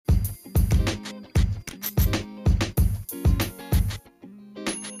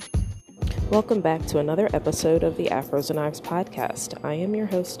Welcome back to another episode of the Afros and Ives podcast. I am your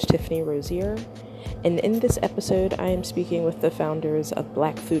host, Tiffany Rosier, and in this episode, I am speaking with the founders of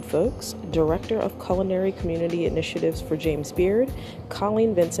Black Food Folks, Director of Culinary Community Initiatives for James Beard,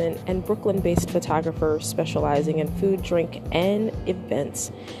 Colleen Vincent, and Brooklyn-based photographer specializing in food, drink, and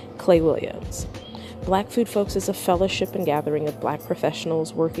events, Clay Williams. Black Food Folks is a fellowship and gathering of Black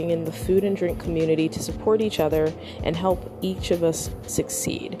professionals working in the food and drink community to support each other and help each of us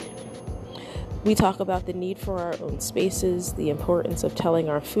succeed. We talk about the need for our own spaces, the importance of telling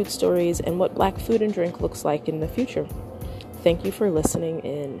our food stories, and what Black food and drink looks like in the future. Thank you for listening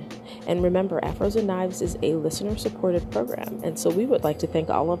in. And remember, Afros and Knives is a listener-supported program, and so we would like to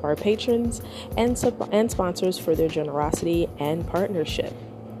thank all of our patrons and sponsors for their generosity and partnership.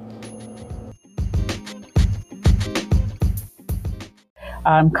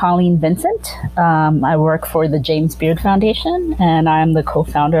 I'm Colleen Vincent. I work for the James Beard Foundation, and I'm the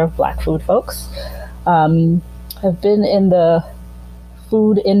co-founder of Black Food Folks. I've been in the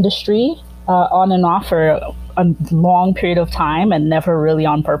food industry on and off for a long period of time and never really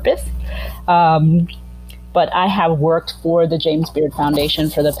on purpose. But I have worked for the James Beard Foundation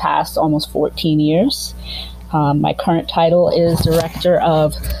for the past almost 14 years. My current title is Director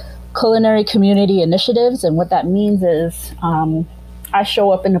of Culinary Community Initiatives, and what that means is I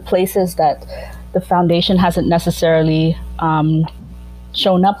show up in the places that the foundation hasn't necessarily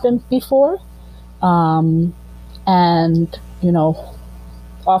shown up in before, and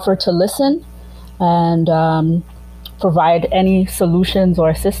offer to listen and provide any solutions or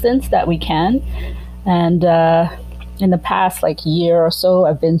assistance that we can. And in the past year or so,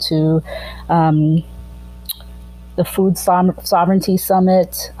 I've been to the Food Sovereignty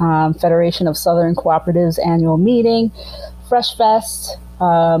Summit, Federation of Southern Cooperatives annual meeting, Fresh Fest,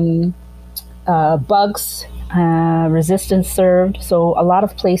 Bugs, Resistance Served. So a lot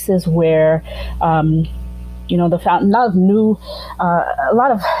of places where, a lot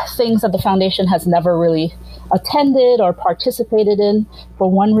of things that the foundation has never really attended or participated in for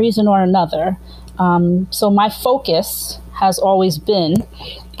one reason or another. So my focus has always been,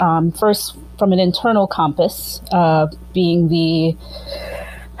 first from an internal compass, being the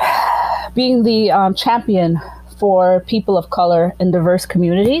champion for people of color in diverse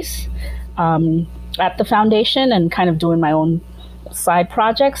communities at the foundation, and kind of doing my own side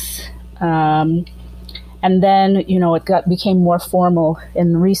projects. And then, it became more formal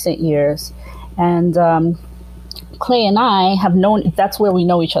in recent years. And Clay and I have known, that's where we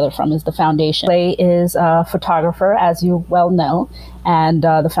know each other from, is the foundation. Clay is a photographer, as you well know, and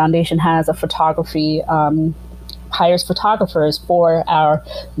the foundation has a photography hires photographers for our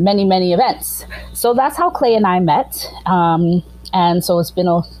many, many events. So that's how Clay and I met. And so it's been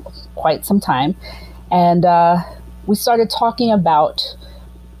quite some time. And we started talking about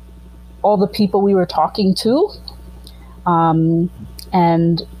all the people we were talking to. And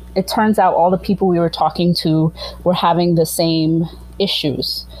it turns out all the people we were talking to were having the same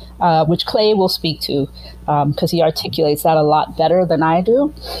issues, which Clay will speak to because he articulates that a lot better than I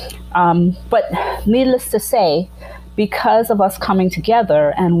do. But needless to say, because of us coming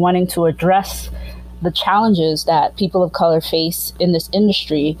together and wanting to address the challenges that people of color face in this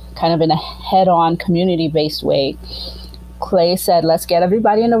industry, kind of in a head-on, community-based way, Clay said, let's get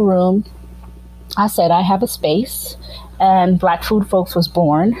everybody in a room. I said, I have a space. And Black Food Folks was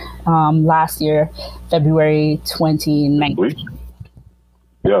born last year, February 2019.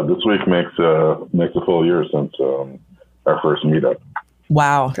 Yeah, this week makes a full year since our first meetup.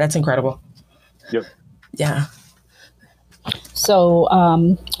 Wow, that's incredible. Yep. Yeah. So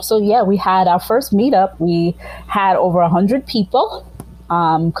yeah, we had our first meetup. We had over 100 people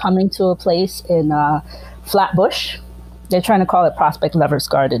coming to a place in Flatbush. They're trying to call it Prospect Lovers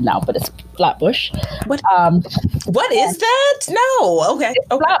Garden now, but it's Flatbush. What is that? No. Okay.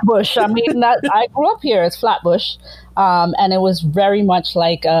 Flatbush. I mean, I grew up here. It's Flatbush. And it was very much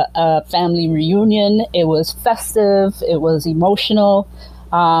like a family reunion. It was festive. It was emotional.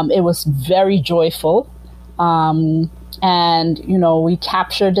 It was very joyful. And, we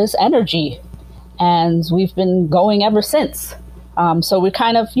captured this energy, and we've been going ever since. So we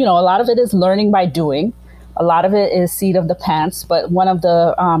kind of, a lot of it is learning by doing. A lot of it is seat of the pants. But one of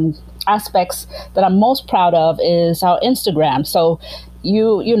the aspects that I'm most proud of is our Instagram. So,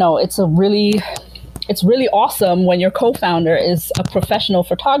 it's really awesome when your co-founder is a professional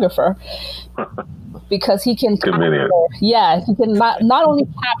photographer, because he can capture, he can not only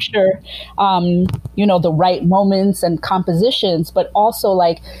capture, the right moments and compositions, but also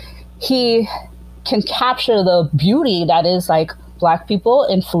he can capture the beauty that is Black people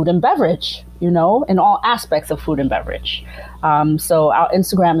in food and beverage, in all aspects of food and beverage. So our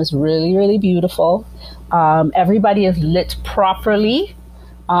Instagram is really, really beautiful. Everybody is lit properly.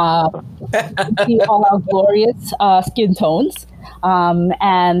 See all our glorious skin tones.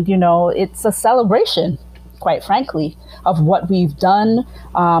 And, it's a celebration, quite frankly, of what we've done,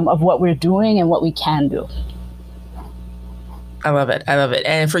 of what we're doing and what we can do. I love it.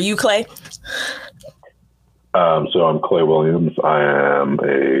 And for you, Clay? So I'm Clay Williams. I am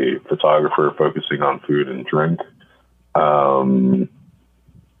a photographer focusing on food and drink.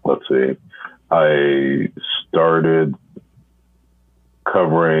 Let's see. I started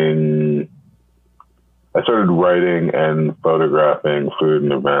writing and photographing food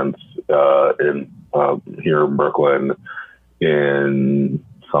and events here in Brooklyn in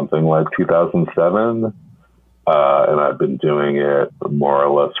something like 2007. And I've been doing it more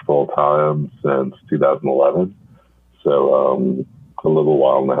or less full time since 2011. So a little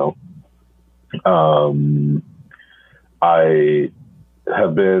while now. I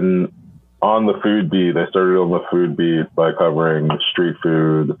have been on the food beat. I started on the food beat by covering street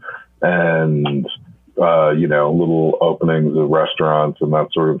food and, little openings of restaurants and that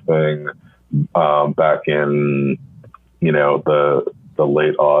sort of thing back in, the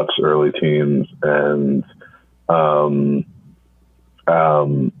late aughts, early teens. And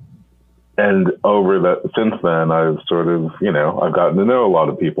over that, since then, I've sort of, I've gotten to know a lot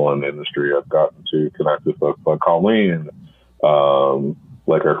of people in the industry. I've gotten to connect with folks like Colleen,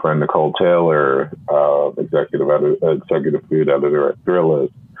 like our friend Nicole Taylor, executive food editor at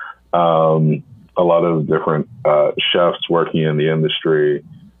Thrillist. A lot of different chefs working in the industry.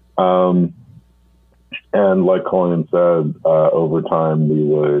 And like Colleen said, over time we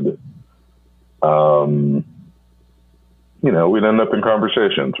would, we'd end up in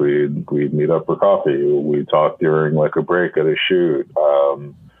conversations. We'd meet up for coffee. We'd talk during like a break at a shoot.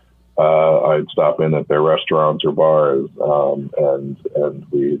 I'd stop in at their restaurants or bars, and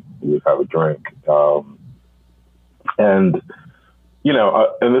we'd have a drink. And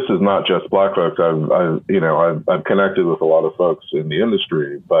this is not just Black folks. I've connected with a lot of folks in the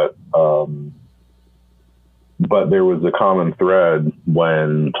industry, but there was a common thread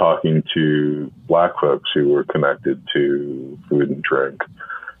when talking to Black folks who were connected to food and drink.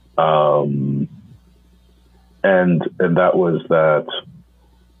 And that was that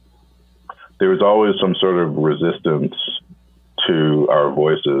there was always some sort of resistance to our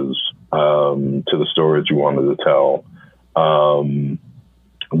voices, to the stories we wanted to tell.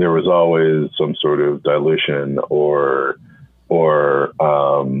 There was always some sort of dilution or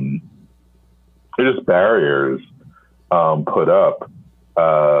just barriers put up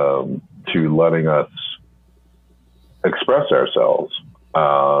to letting us express ourselves,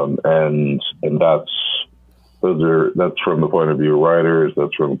 and that's from the point of view of writers.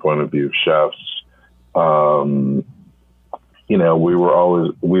 That's from the point of view of chefs.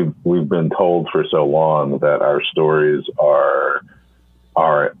 We've been told for so long that our stories are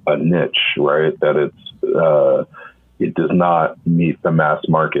a niche, right? That it does not meet the mass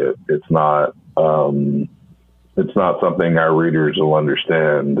market. It's not something our readers will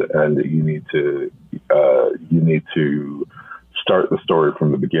understand, and you need to start the story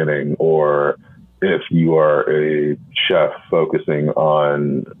from the beginning. Or if you are a chef focusing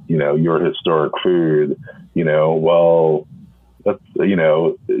on, your historic food, that's,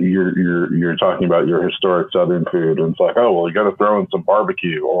 you're talking about your historic Southern food, and it's like, oh, well, you got to throw in some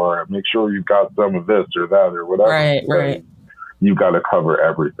barbecue, or make sure you've got some of this or that or whatever. Right. You've got to cover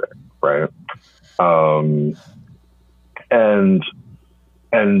everything, right? And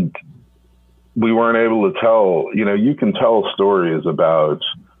we weren't able to tell, you can tell stories about,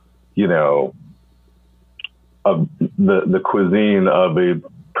 of the cuisine of a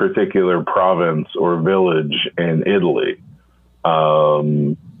particular province or village in Italy.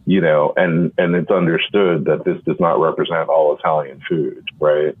 And it's understood that this does not represent all Italian food,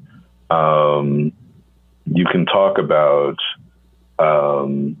 right? You can talk about,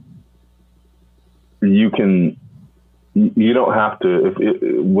 you don't have to,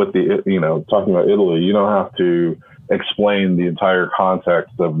 talking about Italy, you don't have to explain the entire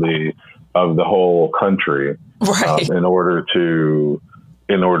context of the whole country, right? In order to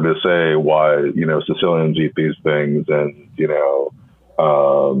say why, Sicilians eat these things, and,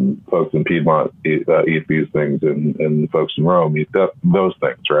 folks in Piedmont eat these things, and folks in Rome eat those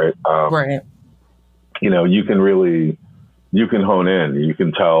things, right? Right. You can hone in, you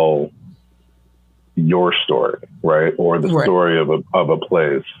can tell your story, right? Or the story of a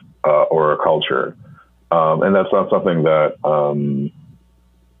place, or a culture. And that's not something that,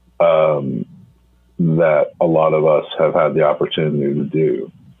 that a lot of us have had the opportunity to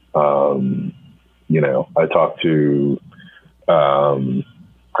do. I talked to our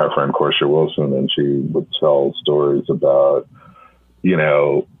friend Portia Wilson, and she would tell stories about,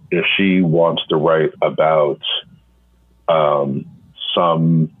 if she wants to write about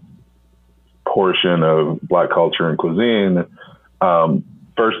some portion of Black culture and cuisine,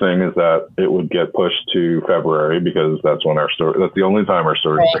 first thing is that it would get pushed to February, because that's when that's the only time our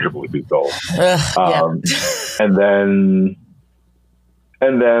stories are able to be told. And then,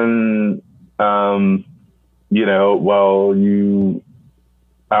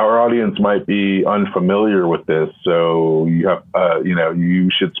 our audience might be unfamiliar with this, so you have, you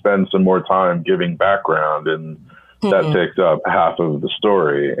should spend some more time giving background, and that takes up half of the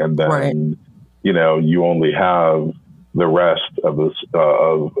story, and then, you only have the rest of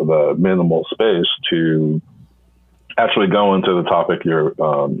the minimal space to actually go into the topic she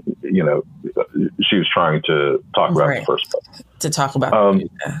was trying to talk about in the first place. To talk about,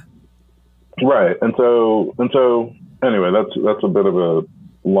 right, and so anyway, that's a bit of a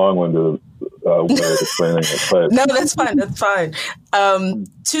long-winded way of explaining it. But no, that's fine. That's fine.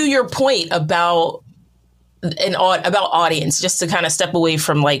 To your point about audience, just to kind of step away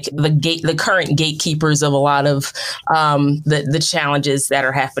from like the current gatekeepers of a lot of the challenges that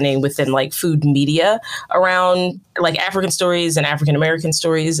are happening within like food media around like African stories and African American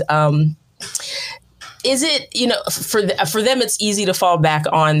stories. Is it, for them, it's easy to fall back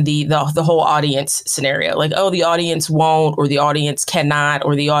on the whole audience scenario, like, oh, the audience won't, or the audience cannot,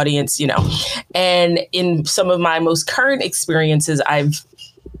 or the audience, and in some of my most current experiences, I've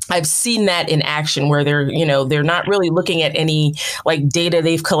seen that in action, where they're not really looking at any like data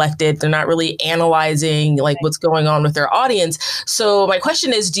they've collected. They're not really analyzing like what's going on with their audience. So my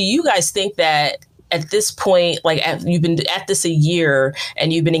question is, do you guys think that at this point, like you've been at this a year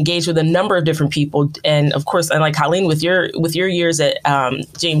and you've been engaged with a number of different people, and of course, and like Colleen, with your years at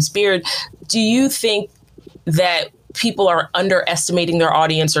James Beard, do you think that people are underestimating their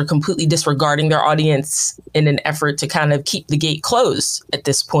audience or completely disregarding their audience in an effort to kind of keep the gate closed at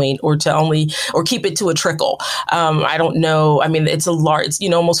this point, or keep it to a trickle? I don't know. I mean, it's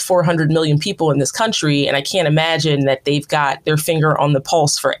almost 400 million people in this country, and I can't imagine that they've got their finger on the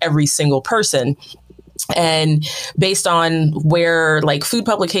pulse for every single person. And based on where like food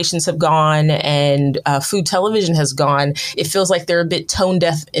publications have gone and food television has gone, it feels like they're a bit tone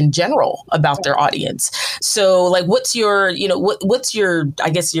deaf in general about their audience. So like, what's your I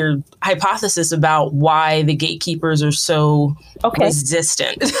guess your hypothesis about why the gatekeepers are so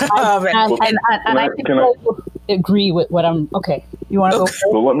resistant? I think I agree with what I'm. Okay, you want to go first?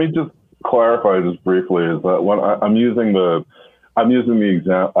 Well, let me just clarify just briefly, is that when I was using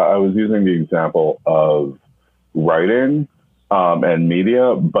the example of writing and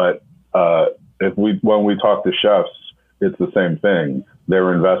media, but when we talk to chefs, it's the same thing.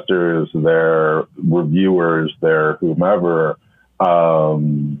 Their investors, their reviewers, their whomever have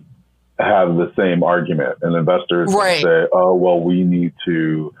the same argument. And investors say, "Oh, well, we need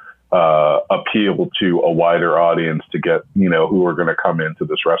to appeal to a wider audience to get who are going to come into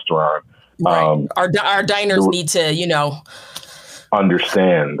this restaurant." Right. Our diners need to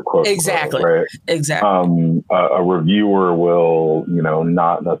understand, quote, exactly, unquote, right? Exactly. A reviewer will,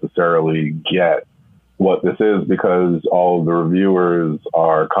 not necessarily get what this is, because all of the reviewers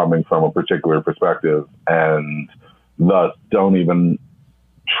are coming from a particular perspective, and thus don't even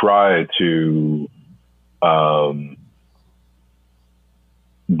try to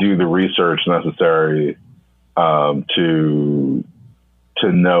do the research necessary to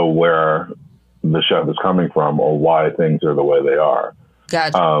know where the chef is coming from or why things are the way they are.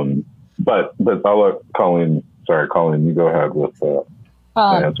 Gotcha. But I'll let Colleen, you go ahead with the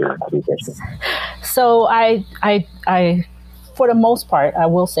answer to the question. So I, for the most part, I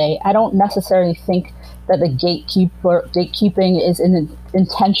will say, I don't necessarily think that the gatekeeping is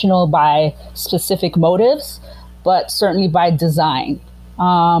intentional by specific motives, but certainly by design.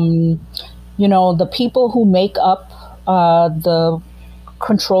 The people who make up the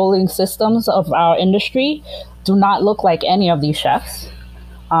controlling systems of our industry do not look like any of these chefs,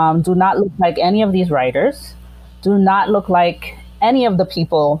 do not look like any of these writers, do not look like any of the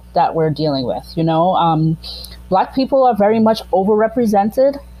people that we're dealing with. Black people are very much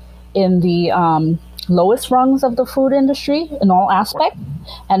overrepresented in the lowest rungs of the food industry in all aspects,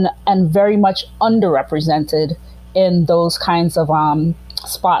 and very much underrepresented in those kinds of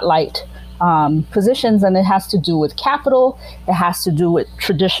spotlight positions. And it has to do with capital. It has to do with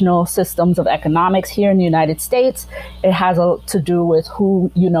traditional systems of economics here in the United States. It has to do with who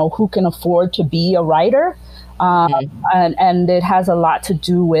can afford to be a writer. and it has a lot to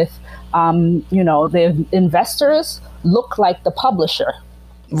do with, the investors look like the publisher.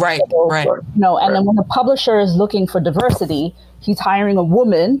 Right, so, right. And then when the publisher is looking for diversity, he's hiring a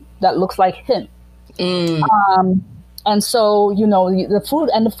woman that looks like him. And so, the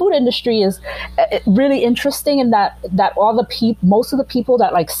food industry is really interesting in that most of the people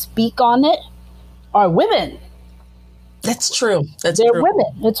that like speak on it are women. That's true. They're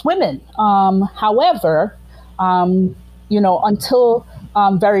women. It's women. However, until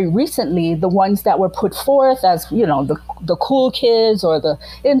very recently, the ones that were put forth as, the cool kids or the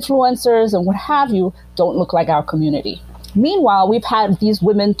influencers and what have you, don't look like our community. Meanwhile, we've had these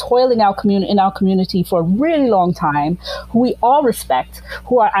women toiling in our community for a really long time, who we all respect,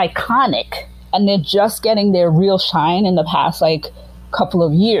 who are iconic, and they're just getting their real shine in the past, couple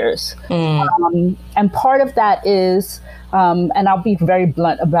of years. And part of that is, and I'll be very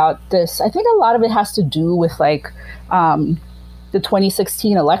blunt about this, I think a lot of it has to do with the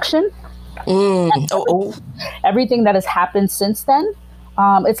 2016 election. Everything that has happened since then.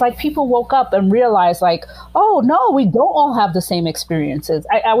 It's like people woke up and realized oh, no, we don't all have the same experiences.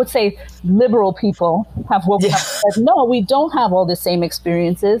 I would say liberal people have woken up and said, no, we don't have all the same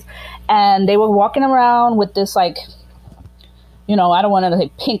experiences. And they were walking around with this, I don't want to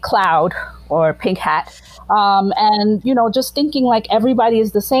say pink cloud or pink hat. And, just thinking everybody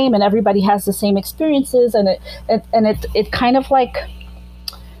is the same and everybody has the same experiences. And it kind of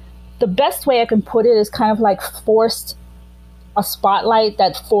the best way I can put it is kind of forced a spotlight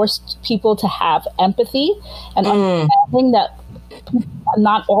that forced people to have empathy and understanding that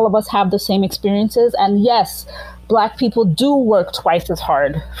not all of us have the same experiences. And yes, Black people do work twice as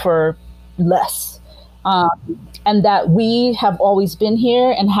hard for less. And that we have always been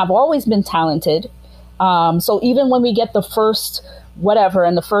here and have always been talented. So even when we get the first whatever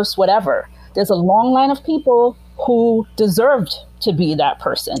and the first whatever, there's a long line of people who deserved to be that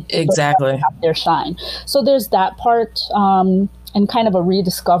person. Exactly. Have their shine. So there's that part, and kind of a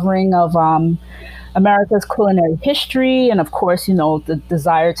rediscovering of America's culinary history. And of course, the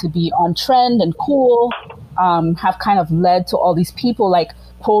desire to be on trend and cool have kind of led to all these people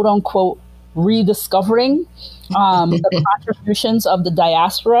quote unquote rediscovering the contributions of the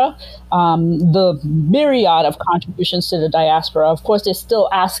diaspora, the myriad of contributions to the diaspora. Of course, they're still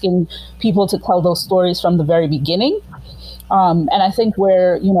asking people to tell those stories from the very beginning. And I think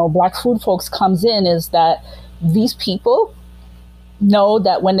where, Black Food Folks comes in is that these people know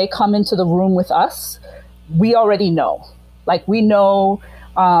that when they come into the room with us, we already know. We know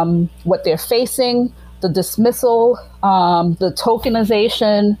what they're facing, the dismissal, the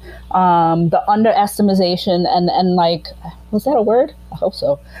tokenization, the underestimation, and was that a word? I hope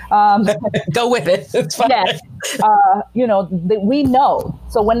so. Go with it. It's fine. Yes. We know.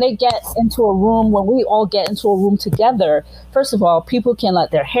 So when they get into a room, when we all get into a room together, first of all, people can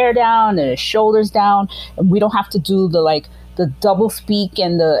let their hair down and their shoulders down, and we don't have to do the double speak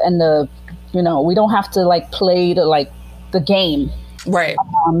and the we don't have to play the game. Right.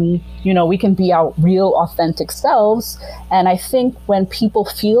 We can be our real authentic selves. And I think when people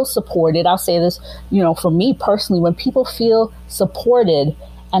feel supported, I'll say this, for me personally, when people feel supported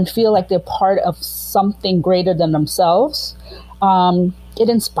and feel like they're part of something greater than themselves, it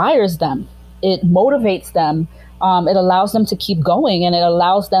inspires them. It motivates them. It allows them to keep going, and it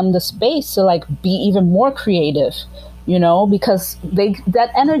allows them the space to be even more creative, because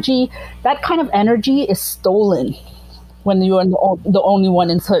that kind of energy is stolen. When you're the only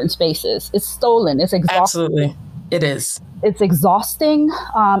one in certain spaces, it's stolen. It's exhausting. Absolutely, it is. It's exhausting.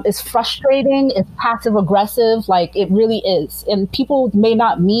 It's frustrating. It's passive aggressive. It really is. And people may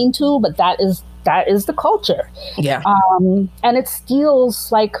not mean to, but that is the culture. Yeah. And it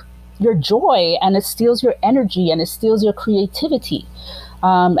steals your joy, and it steals your energy, and it steals your creativity.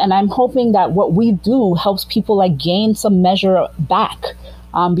 And I'm hoping that what we do helps people gain some measure back.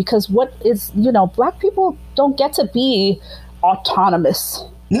 Because what is, Black people don't get to be autonomous.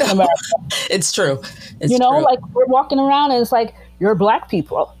 No, it's true. It's true. We're walking around and it's you're Black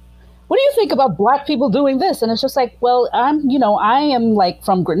people. What do you think about Black people doing this? And it's just well, I am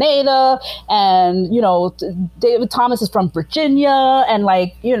from Grenada, and, David Thomas is from Virginia, and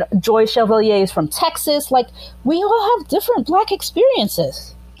Joy Chevalier is from Texas. We all have different Black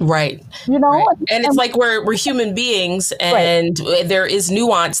experiences. Right. Right. And it's we're human beings, and there is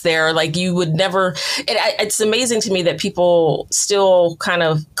nuance there. You would never, it's amazing to me that people still kind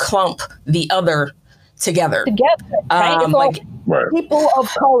of clump the other together. Right? People of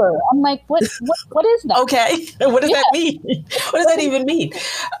color. I'm what is that? Okay. What does that mean? What does that even mean?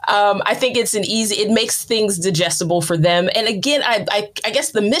 I think it makes things digestible for them. And again, I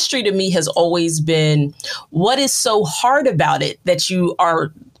guess the mystery to me has always been, what is so hard about it that you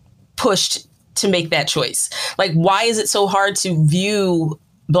are pushed to make that choice? Like, why is it so hard to view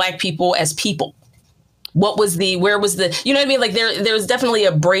Black people as people? Where was the, you know what I mean? Like there's definitely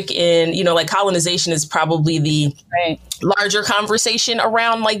a break in, like colonization is probably the larger conversation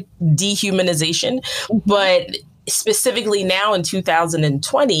around like dehumanization, but specifically now in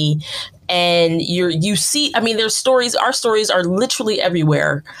 2020, and you see, I mean, our stories are literally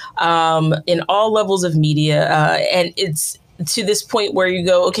everywhere, in all levels of media. And it's to this point where you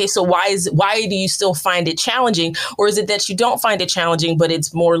go, okay, so why do you still find it challenging? Or is it that you don't find it challenging, but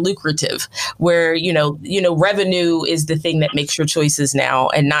it's more lucrative, where, revenue is the thing that makes your choices now,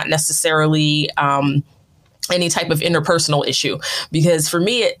 and not necessarily, any type of interpersonal issue? Because for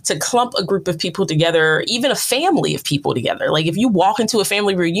me, to clump a group of people together, even a family of people together, like if you walk into a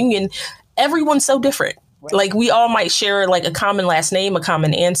family reunion, everyone's so different. Right. Like we all might share like a common last name, a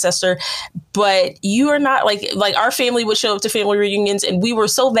common ancestor, but you are not like our family would show up to family reunions and we were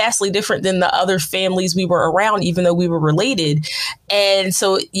so vastly different than the other families we were around, even though we were related. And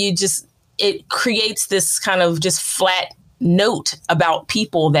so it creates this kind of just flat note about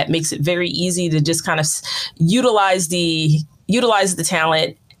people that makes it very easy to just kind of utilize the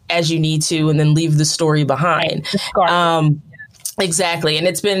talent as you need to, and then leave the story behind. Exactly. And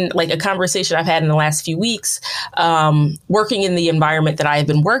it's been like a conversation I've had in the last few weeks, working in the environment that I've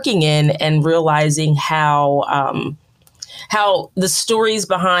been working in, and realizing how the stories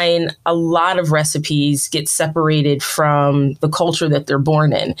behind a lot of recipes get separated from the culture that they're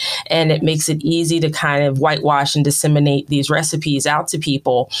born in. And it makes it easy to kind of whitewash and disseminate these recipes out to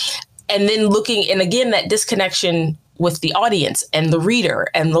people. And then and again, that disconnection with the audience and the reader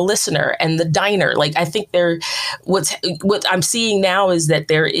and the listener and the diner. Like, I think what I'm seeing now is that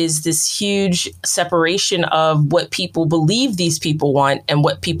there is this huge separation of what people believe these people want and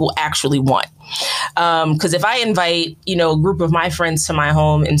what people actually want. Because if I invite, a group of my friends to my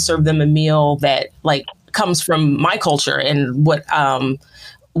home and serve them a meal that like comes from my culture and what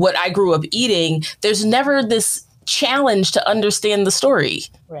I grew up eating, there's never this challenge to understand the story.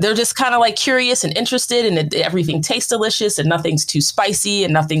 Right. They're just kind of like curious and interested, and everything tastes delicious, and nothing's too spicy,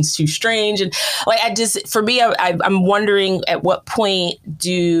 and nothing's too strange. And like, for me, I'm wondering at what point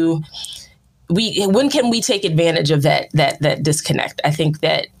when can we take advantage of that disconnect? I think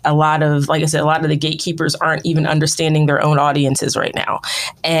that a lot of the gatekeepers aren't even understanding their own audiences right now,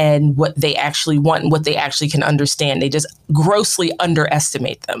 and what they actually want and what they actually can understand. They just grossly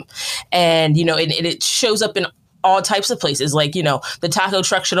underestimate them. And, it shows up in all types of places. Like, the taco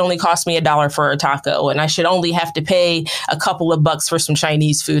truck should only cost me $1 for a taco, and I should only have to pay a couple of bucks for some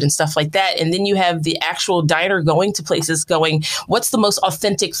Chinese food and stuff like that. And then you have the actual diner going to places going, what's the most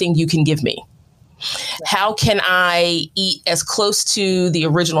authentic thing you can give me? How can I eat as close to the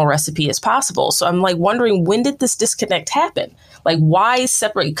original recipe as possible? So I'm like wondering, when did this disconnect happen? Like, why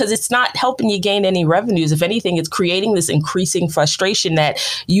separate? Because it's not helping you gain any revenues. If anything, it's creating this increasing frustration that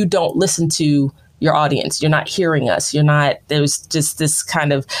you don't listen to your audience. You're not hearing us. There's just this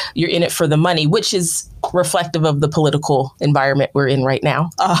kind of, you're in it for the money, which is reflective of the political environment we're in right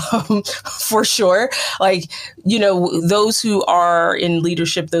now, for sure. Like, those who are in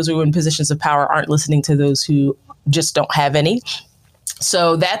leadership, those who are in positions of power aren't listening to those who just don't have any.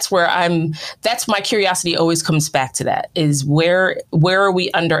 So that's my curiosity always comes back to that, is where are we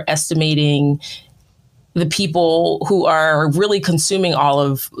underestimating the people who are really consuming all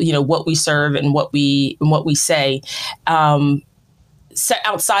of, what we serve and what we say, outside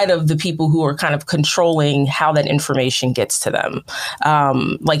of the people who are kind of controlling how that information gets to them.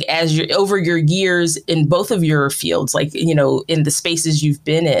 Like, as you're over your years in both of your fields, like, in the spaces you've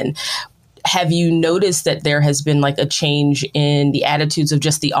been in, have you noticed that there has been like a change in the attitudes of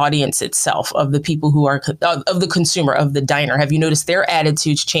just the audience itself, of the people who are of the consumer, of the diner? Have you noticed their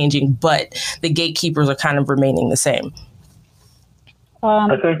attitudes changing, but the gatekeepers are kind of remaining the same?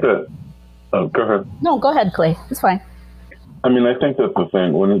 I think that. Oh, go ahead. No, go ahead, Clay. It's fine. I mean, I think that's the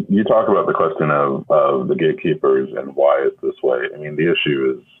thing. When you talk about the question of the gatekeepers and why it's this way, I mean, the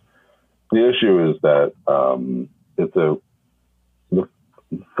issue is that the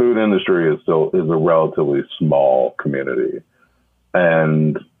food industry is a relatively small community,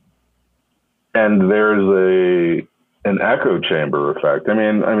 and there's an echo chamber effect. I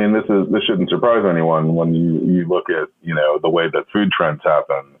mean, this shouldn't surprise anyone when you look at the way that food trends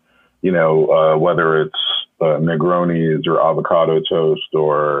happen. Whether it's Negronis or avocado toast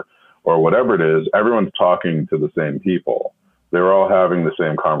or whatever it is, everyone's talking to the same people. They're all having the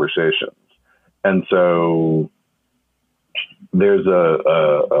same conversations, and so there's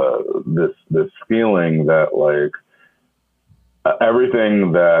this feeling that like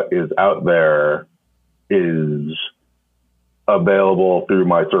everything that is out there is available through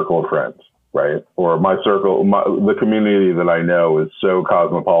my circle of friends, right? Or the community that I know is so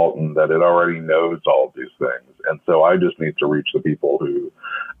cosmopolitan that it already knows all of these things. And so I just need to reach the people who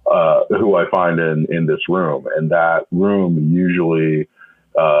I find in this room. And that room usually,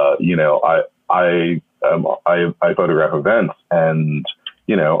 I photograph events, and,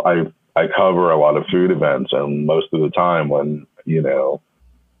 I cover a lot of food events. And most of the time when,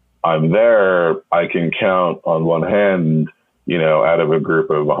 I'm there, I can count on one hand, out of a group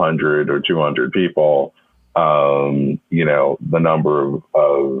of 100 or 200 people, the number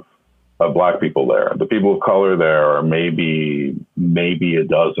of Black people there. The people of color there are maybe a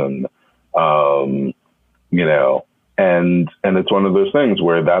dozen, and it's one of those things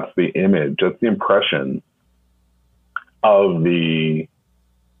where that's the image, that's the impression of the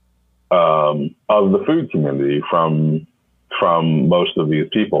food community from most of these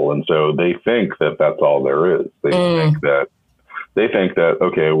people. And so they think that that's all there is. They think that,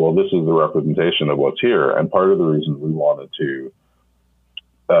 okay, well, this is the representation of what's here. And part of the reason we wanted to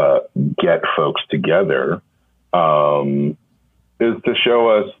get folks together is to show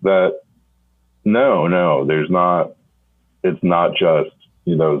us that no, it's not just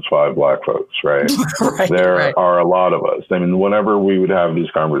those 5 Black folks, right? There are a lot of us. I mean, whenever we would have these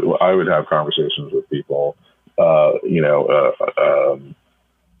I would have conversations with people. We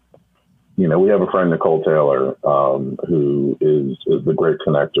have a friend, Nicole Taylor, who is the great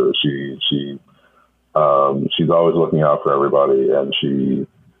connector. She's always looking out for everybody, and she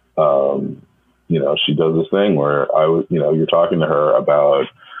does this thing where you're talking to her about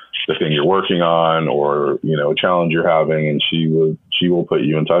the thing you're working on, or a challenge you're having, and she will put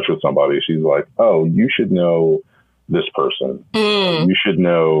you in touch with somebody. She's like, oh, you should know this person. You should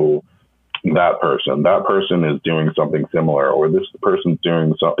know that person. That person is doing something similar, or this person's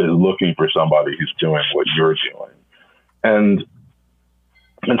is looking for somebody who's doing what you're doing. And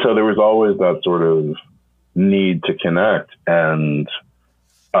so there was always that sort of need to connect, and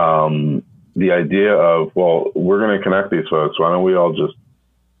the idea of, well, we're going to connect these folks. Why don't we all just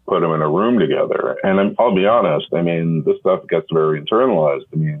put them in a room together? And I'll be honest, I mean, this stuff gets very internalized.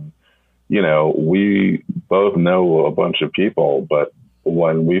 I mean, we both know a bunch of people, but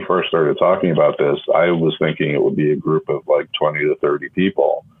when we first started talking about this, I was thinking it would be a group of like 20 to 30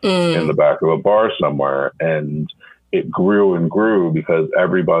 people in the back of a bar somewhere. And it grew and grew because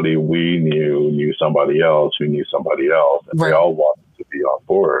everybody we knew somebody else who knew somebody else, and they all wanted to be on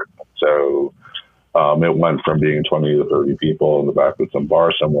board. So it went from being 20 to 30 people in the back of some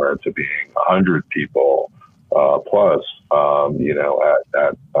bar somewhere to being 100 people plus,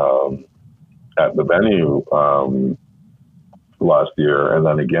 at the venue last year, and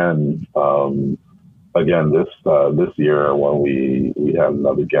then again this year when we had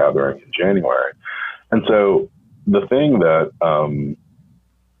another gathering in January. And so the thing that's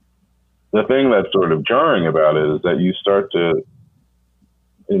sort of jarring about it is that you start to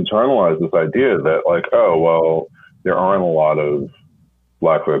internalize this idea that like, oh, well, there aren't a lot of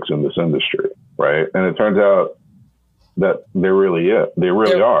Black folks in this industry, right? And it turns out that there really are. There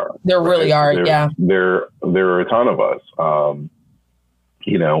really are. Yeah. There are a ton of us.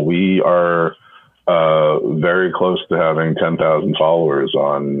 We are very close to having 10,000 followers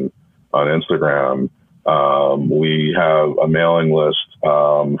on Instagram. We have a mailing list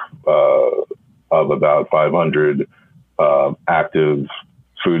of about 500 active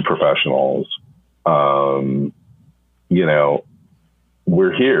food professionals.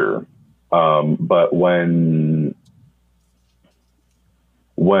 We're here, but when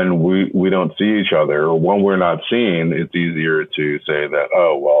we don't see each other, or when we're not seen, it's easier to say that,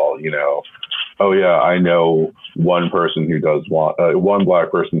 oh, well, oh yeah, I know one person who does one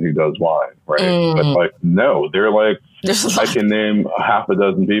Black person who does wine, right? But like, no, they're like, I can name half a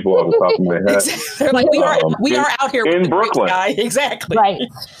dozen people off the top of my head. They're like, we are out here in Brooklyn, guy. Exactly,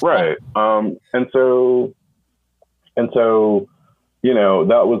 right. And so,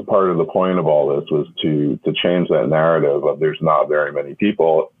 that was part of the point of all this, was to change that narrative of there's not very many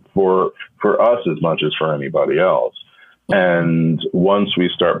people for us as much as for anybody else. And once we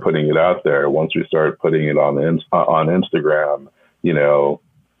start putting it out there, once we start putting it on Instagram, we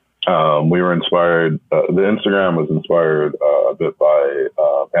were inspired. The Instagram was inspired a bit by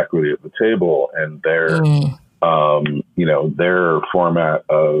Equity at the Table, and their format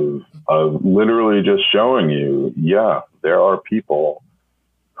of literally just showing you, yeah, there are people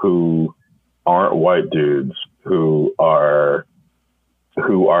who aren't white dudes who are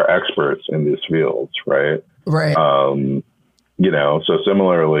experts in these fields, right? Right. So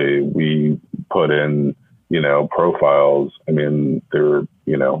similarly, we put in, profiles. I mean, they're,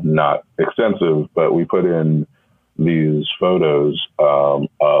 not extensive, but we put in these photos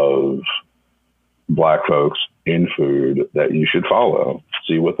of Black folks in food that you should follow,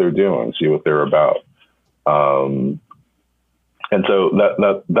 see what they're doing, see what they're about. And so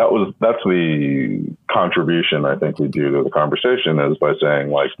that's the contribution I think we do to the conversation, is by saying,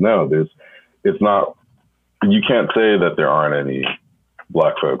 like, no, it's not, you can't say that there aren't any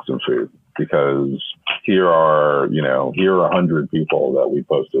Black folks in food, because here are 100 people that we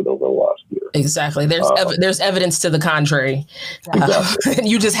posted over the last year. Exactly. There's evidence to the contrary. Exactly.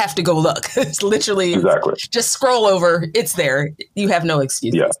 You just have to go look. It's literally just scroll over. It's there. You have no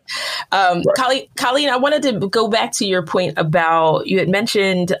excuses. Yeah. Right. Colleen, I wanted to go back to your point about, you had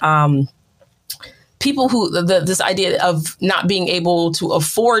mentioned people who, this idea of not being able to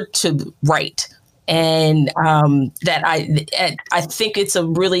afford to write. And that I think it's a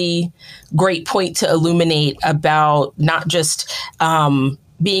really great point to illuminate about not just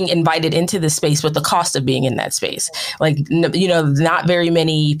being invited into the space, but the cost of being in that space. Like, not very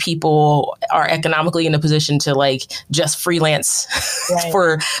many people are economically in a position to like just freelance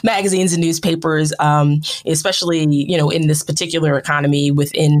for magazines and newspapers, especially, in this particular economy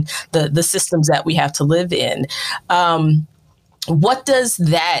within the systems that we have to live in. What does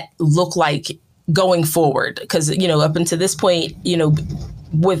that look like going forward? Because, up until this point,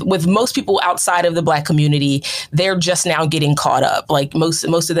 with most people outside of the Black community, they're just now getting caught up. Like most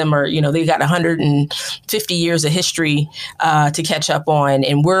of them are, they got 150 years of history to catch up on.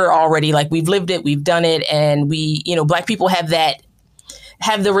 And we're already like, we've lived it, we've done it. And we, Black people have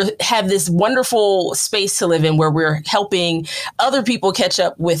this wonderful space to live in where we're helping other people catch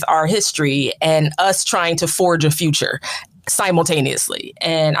up with our history and us trying to forge a future simultaneously.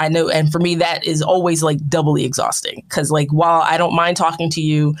 And I know, and for me, that is always like doubly exhausting, because like, while I don't mind talking to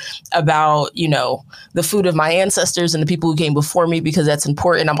you about, the food of my ancestors and the people who came before me, because that's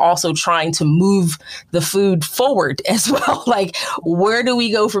important, I'm also trying to move the food forward as well. Like, where do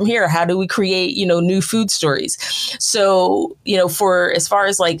we go from here? How do we create, new food stories? So, for as far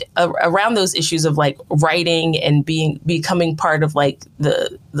as like around those issues of like writing and becoming part of like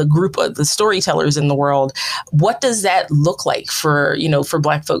the group of the storytellers in the world, what does that look like for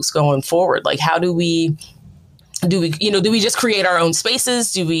Black folks going forward? Like, how do we just create our own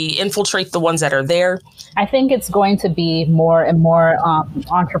spaces? Do we infiltrate the ones that are there? I think it's going to be more and more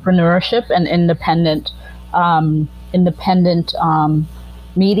entrepreneurship and independent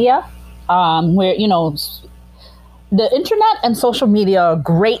media, where, the internet and social media are a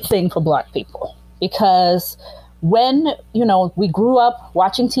great thing for Black people, because when, we grew up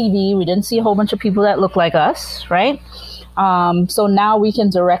watching TV, we didn't see a whole bunch of people that look like us, right? So now we can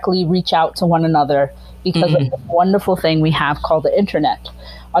directly reach out to one another because of this wonderful thing we have called the internet.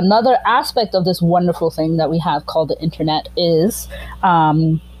 Another aspect of this wonderful thing that we have called the internet is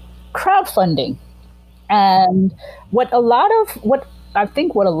crowdfunding. And what a lot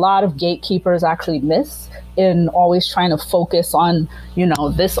of gatekeepers actually miss in always trying to focus on,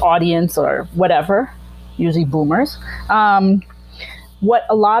 this audience or whatever, usually boomers. What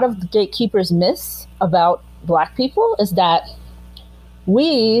a lot of gatekeepers miss about Black people is that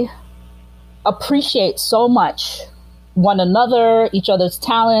we appreciate so much one another, each other's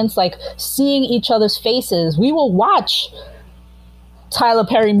talents, like seeing each other's faces. We will watch Tyler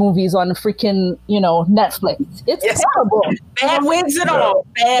Perry movies on freaking, Netflix. It's terrible. Bad wigs and all.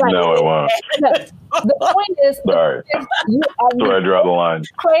 No, it won't. The point is, sorry. That's where I draw the line.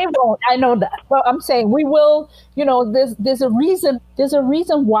 Crave won't. I know that. But I'm saying we will, there's a reason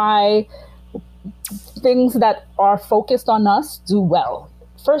why things that are focused on us do well.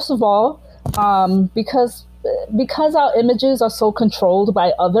 First of all, because our images are so controlled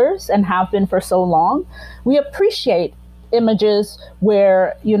by others and have been for so long, we appreciate images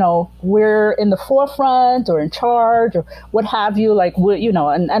where, we're in the forefront or in charge or what have you, like,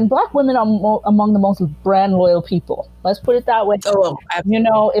 and Black women are among the most brand loyal people. Let's put it that way. Oh,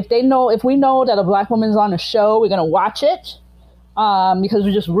 if we know that a Black woman's on a show, we're going to watch it. Because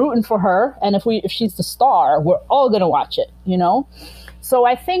we're just rooting for her. And if she's the star, we're all going to watch it, So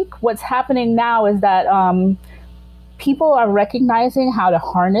I think what's happening now is that people are recognizing how to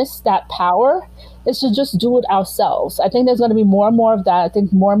harness that power is to just do it ourselves. I think there's going to be more and more of that. I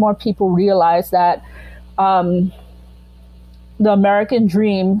think more and more people realize that the American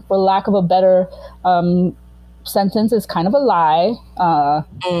dream, for lack of a better sentence, is kind of a lie.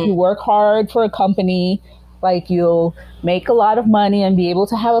 You work hard for a company, like you'll make a lot of money and be able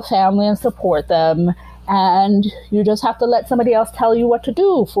to have a family and support them. and you just have to let somebody else tell you what to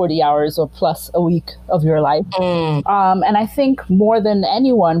do 40 hours or plus a week of your life. And I think more than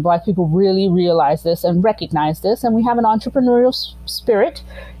anyone, Black people really realize this and recognize this. And we have an entrepreneurial spirit.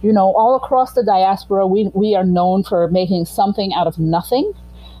 You know, all across the diaspora, we are known for making something out of nothing.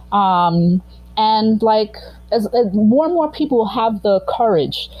 And like, as more and more people have the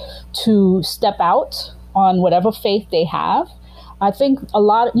courage to step out on whatever faith they have, I think a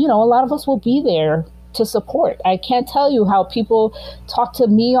lot of us will be there to support. I can't tell you how people talk to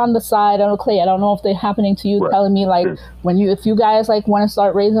me on the side. I don't know, Clay, I don't know if they're happening to you, telling me like, if you guys like want to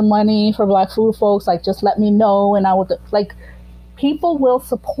start raising money for Black food folks, like just let me know, and I would like, people will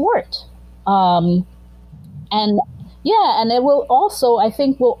support. And it will also, I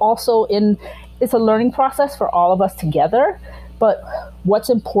think it's a learning process for all of us together. But what's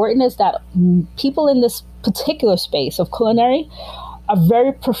important is that people in this particular space of culinary are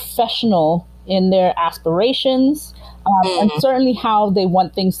very professional in their aspirations, and certainly how they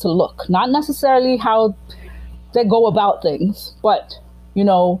want things to look. Not necessarily how they go about things, but, you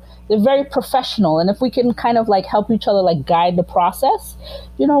know, they're very professional. And if we can kind of like help each other, like guide the process,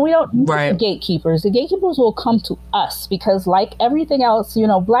 you know, we don't need the gatekeepers. The gatekeepers will come to us because, like everything else, you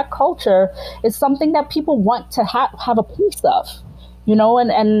know, Black culture is something that people want to have a piece of. You know,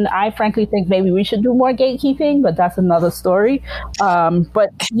 and I frankly think maybe we should do more gatekeeping, but that's another story.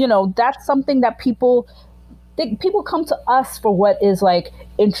 But, you know, that's something that people come to us for what is like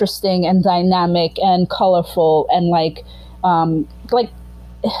interesting and dynamic and colorful and like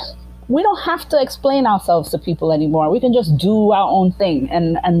we don't have to explain ourselves to people anymore. We can just do our own thing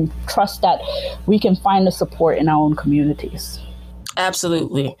and trust that we can find the support in our own communities.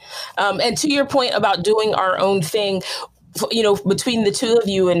 Absolutely. And to your point about doing our own thing, you know, between the two of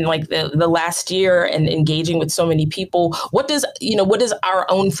you and like the last year and engaging with so many people, what does our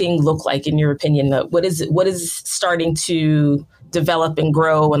own thing look like in your opinion? What is starting to develop and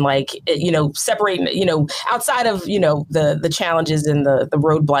grow and like, you know, separate, you know, outside of, you know, the challenges and the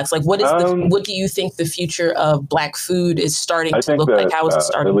roadblocks, like what do you think the future of Black food is starting to look like? How is it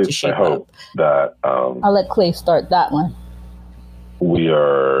starting to shape up? That I'll let Clay start that one. We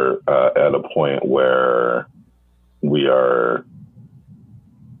are at a point where we are,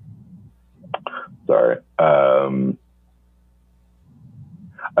 sorry.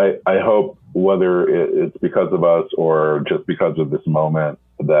 I hope whether it's because of us or just because of this moment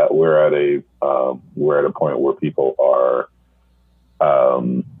that we're at a point where people are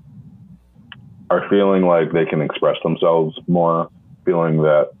feeling like they can express themselves more, feeling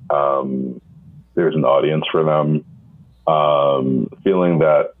that there's an audience for them, feeling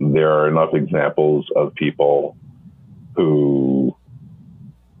that there are enough examples of people who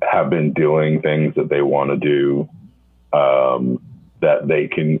have been doing things that they want to do, that they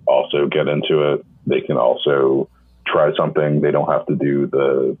can also get into it. They can also try something. They don't have to do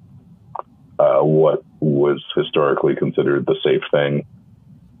the what was historically considered the safe thing.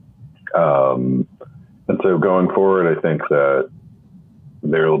 And so going forward, I think that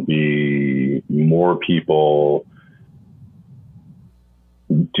there'll be more people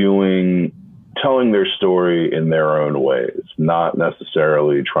telling their story in their own ways, not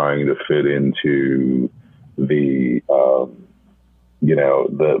necessarily trying to fit into the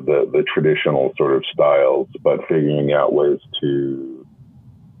the traditional sort of styles, but figuring out ways to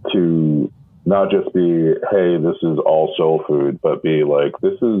not just be, hey, this is all soul food, but be like,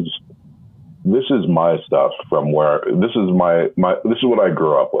 this is my stuff from where this is what I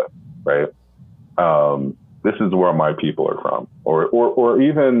grew up with, right? This is where my people are from, or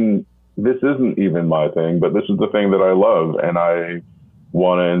even this isn't even my thing, but this is the thing that I love and I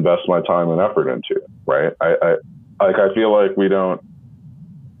want to invest my time and effort into, right? I feel like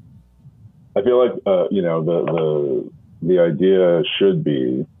the idea should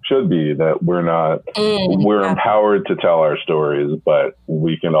be that we're empowered to tell our stories, but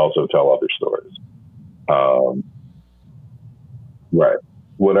we can also tell other stories. Right.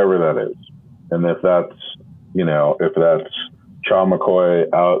 Whatever that is. And if that's Cha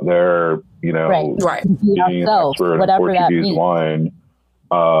McCoy out there, being an expert in Portuguese wine,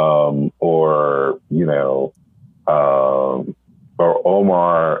 or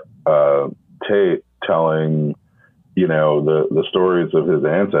Omar Tate telling, the stories of his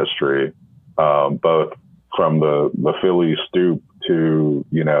ancestry, both from the Philly stoop to,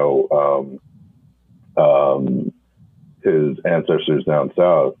 his ancestors down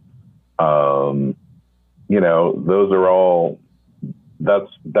south. Those are all,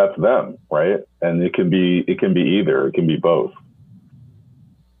 that's them, right? And it can be either, it can be both.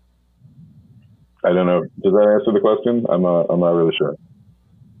 I don't know. Does that answer the question? I'm not really sure.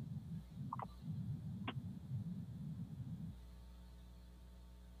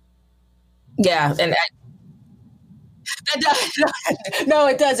 Yeah. And no,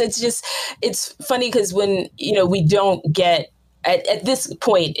 it does. It's just, it's funny because when, we don't get, at this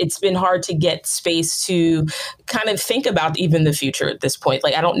point, it's been hard to get space to kind of think about even the future at this point.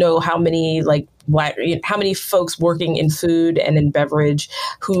 Like, I don't know how many how many folks working in food and in beverage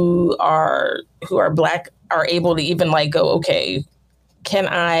who are Black are able to even go, okay, can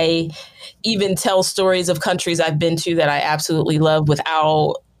I even tell stories of countries I've been to that I absolutely love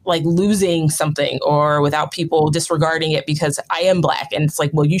without losing something or without people disregarding it because I am Black? And it's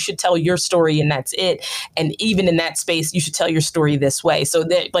well, you should tell your story and that's it. And even in that space, you should tell your story this way. So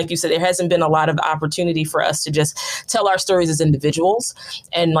that, like you said, there hasn't been a lot of opportunity for us to just tell our stories as individuals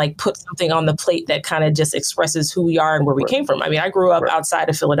and put something on the plate that kind of just expresses who we are and where we came from. I mean, I grew up outside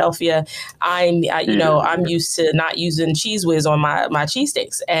of Philadelphia. I'm used to not using Cheez Whiz on my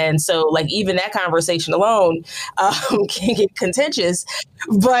cheesesteaks. And so even that conversation alone can get contentious.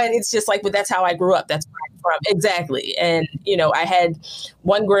 But it's just but that's how I grew up. That's where I'm from. Exactly. And, I had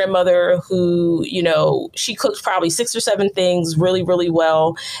one grandmother who, she cooked probably 6 or 7 things really, really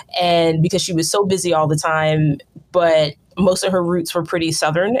well. And because she was so busy all the time, but most of her roots were pretty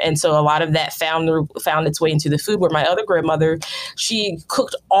Southern. And so a lot of that found its way into the food, where my other grandmother, she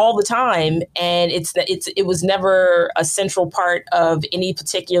cooked all the time. And it was never a central part of any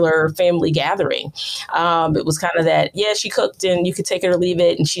particular family gathering. It was kind of that, yeah, she cooked and you could take it or leave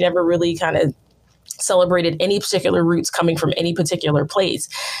it. And she never really kind of celebrated any particular roots coming from any particular place.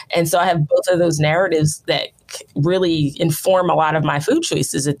 And so I have both of those narratives that really inform a lot of my food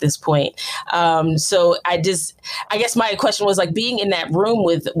choices at this point. So I guess my question was being in that room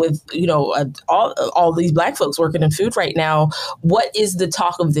with all these Black folks working in food right now, what is the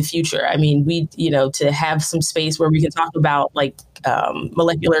talk of the future? I mean, to have some space where we can talk about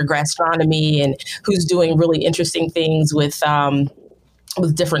molecular gastronomy and who's doing really interesting things with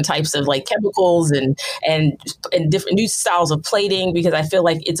different types of chemicals and different new styles of plating, because I feel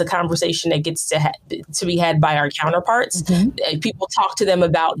it's a conversation that gets to be had by our counterparts. Mm-hmm. People talk to them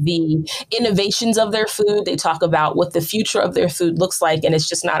about the innovations of their food. They talk about what the future of their food looks like. And it's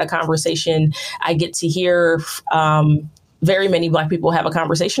just not a conversation I get to hear very many Black people have a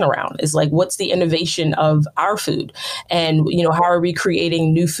conversation around. Is what's the innovation of our food? And, how are we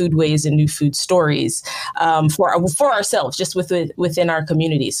creating new food ways and new food stories for ourselves, just within our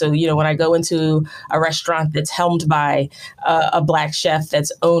community? So, when I go into a restaurant that's helmed by a Black chef,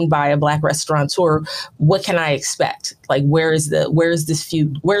 that's owned by a Black restaurateur, what can I expect? Where are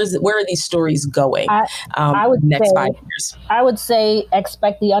these stories going? I would next say, 5 years? I would say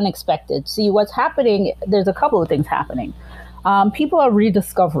expect the unexpected. See, what's happening, there's a couple of things happening. People are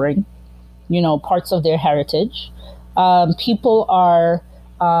rediscovering, parts of their heritage. People are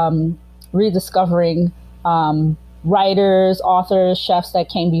rediscovering writers, authors, chefs that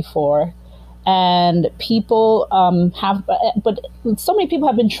came before. And people but so many people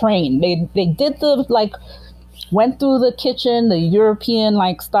have been trained. They did went through the kitchen, the European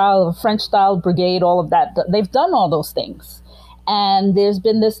style, French style brigade, all of that. They've done all those things. And there's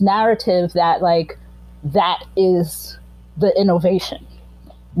been this narrative that that is the innovation.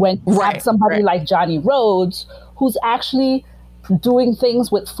 When you have somebody like Johnny Rhodes, who's actually doing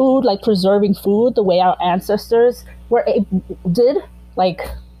things with food, preserving food the way our ancestors did,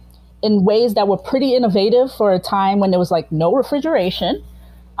 in ways that were pretty innovative for a time when there was no refrigeration.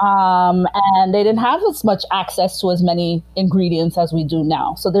 And they didn't have as much access to as many ingredients as we do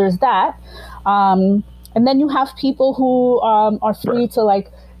now. So there's that. And then you have people who are free to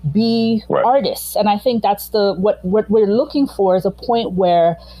be artists. And I think that's what we're looking for, is a point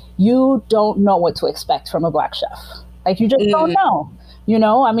where you don't know what to expect from a Black chef. You just don't know.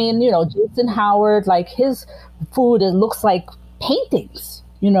 I mean, Jason Howard, his food, it looks like paintings.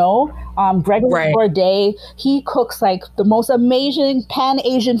 Gregory Bourdet, he cooks the most amazing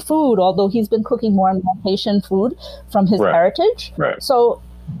Pan-Asian food, although he's been cooking more and more Haitian food from his heritage. Right. So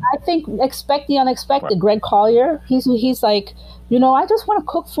I think expect the unexpected. Greg Collier, he's I just want to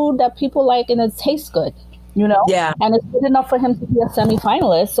cook food that people like and it tastes good, Yeah. And it's good enough for him to be a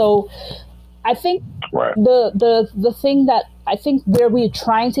semifinalist. So I think the thing that I think where we're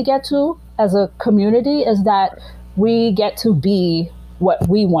trying to get to as a community is that we get to be what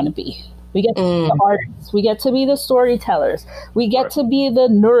we want to be. We get to be the artists. We get to be the storytellers. We get to be the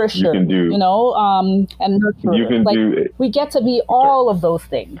nourisher, and nurturer. We get to be all of those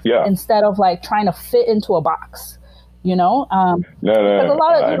things instead of trying to fit into a box. No.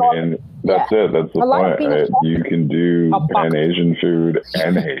 That's it. That's the point. Right? You can do Pan-Asian food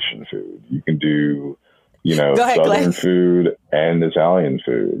and Haitian food. You can do, Southern food and Italian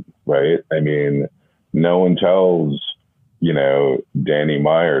food, right? I mean, no one tells you know, Danny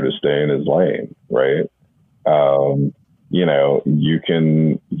Meyer to stay in his lane, right? You know, you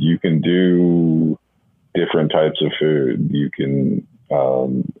can do different types of food. You can,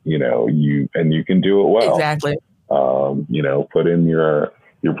 you know, you can do it well. Exactly. You know, put in your,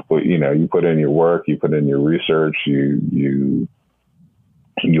 you know, you put in your work, you put in your research, you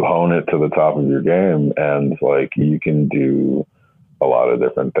hone it to the top of your game, and like you can do a lot of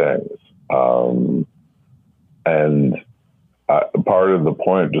different things. And part of the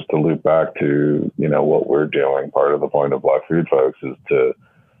point, just to loop back to, you know, what we're doing, part of the point of Black Food Folks is to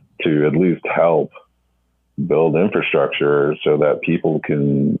at least help build infrastructure so that people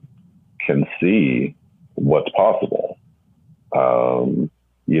can see what's possible.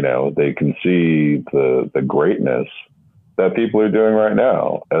 You know, they can see the greatness that people are doing right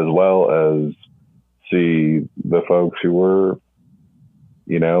now, as well as see the folks who are,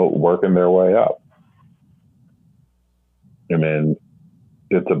 you know, working their way up. I mean,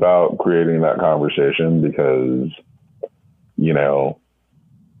 it's about creating that conversation because, you know,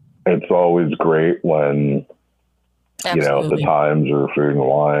 it's always great when, Absolutely. you know, the Times or Food and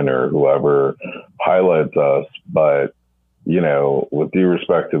Wine or whoever highlights us. But, you know, with due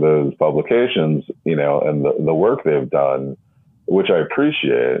respect to those publications, you know, and the work they've done, which I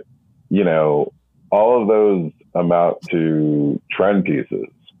appreciate, you know, all of those amount to trend pieces.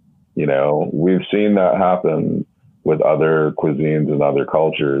 You know, we've seen that happen with other cuisines and other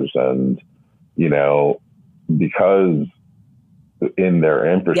cultures. And, you know, because in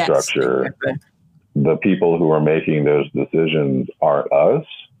their infrastructure, yes, exactly. the people who are making those decisions aren't us.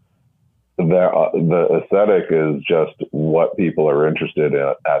 The aesthetic is just what people are interested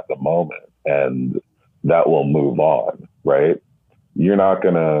in at the moment, and that will move on, right? You're not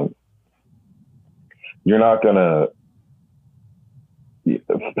gonna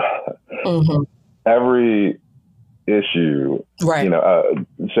Mm-hmm. every issue, Right. you know,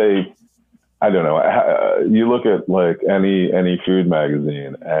 say, I don't know, you look at like any food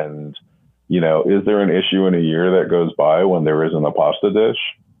magazine and, you know, is there an issue in a year that goes by when there isn't a pasta dish,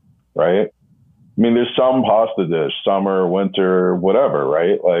 right? I mean, there's some pasta dish, summer, winter, whatever,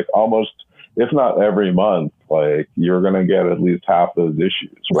 right? Like almost, if not every month, like you're going to get at least half those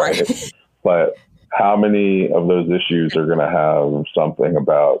issues, right? But how many of those issues are going to have something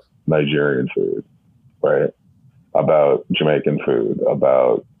about Nigerian food, right? About Jamaican food,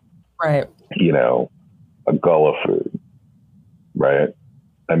 about, Right. you know, a Gullah food, right?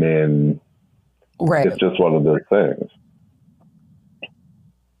 I mean, right. It's just one of those things.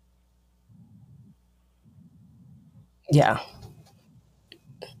 Yeah.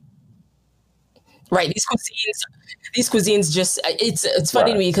 Right. These cuisines just, it's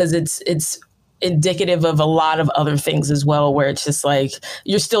funny to me because it's indicative of a lot of other things as well, where it's just like,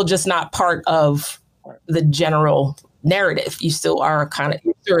 you're still just not part of the general narrative. You still are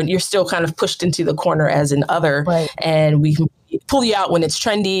you're still kind of pushed into the corner as an other. Right. And we can pull you out when it's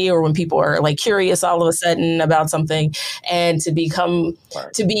trendy or when people are like curious all of a sudden about something, and to be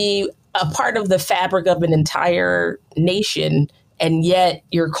a part of the fabric of an entire nation. And yet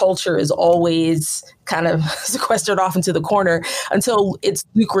your culture is always kind of sequestered off into the corner until it's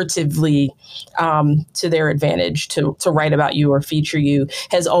lucratively to their advantage to write about you or feature you,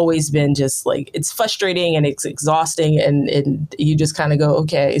 has always been just like, it's frustrating and it's exhausting. And you just kind of go,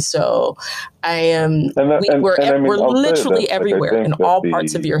 okay, so we're literally everywhere in all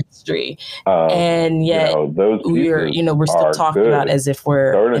parts of your history. And yet we're still talking about as if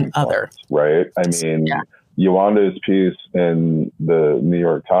we're an other. Right. I mean, Yowanda's piece in the New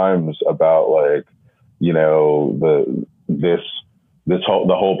York Times about like, you know, the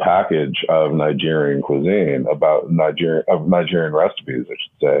whole package of Nigerian cuisine, about Nigerian recipes, I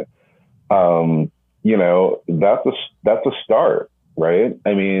should say. You know, that's a start, right?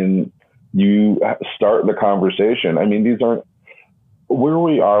 I mean, you start the conversation. I mean, where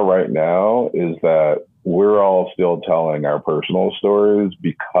we are right now is that we're all still telling our personal stories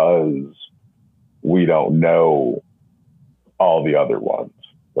because we don't know all the other ones,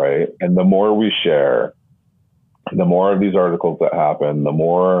 right? And the more we share, the more of these articles that happen, the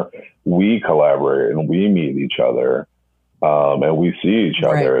more we collaborate and we meet each other, and we see each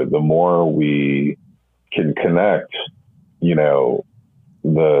other, the more we can connect, you know,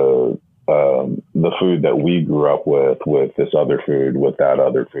 the food that we grew up with this other food, with that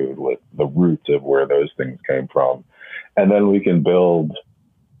other food, with the roots of where those things came from. And then we can build,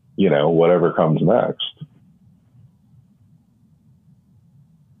 you know, whatever comes next.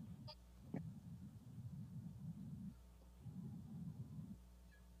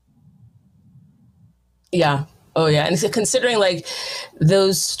 Yeah. Oh yeah, and so considering like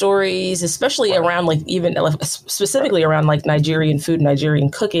those stories, especially around like even specifically around like Nigerian food, Nigerian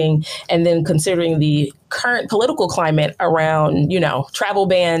cooking, and then considering the current political climate around, you know, travel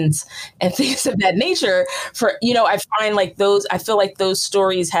bans and things of that nature, for, you know, I find like those, I feel like those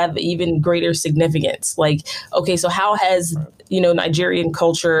stories have even greater significance. Like, okay, so how has, you know, Nigerian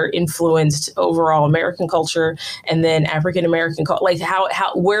culture influenced overall American culture, and then African American culture? Like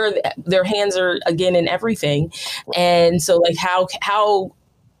how where their hands are again in everything, and so like how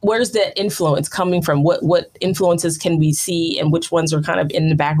where's that influence coming from? What influences can we see, and which ones are kind of in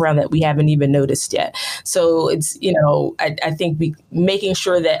the background that we haven't even noticed yet? So it's, you know, I think making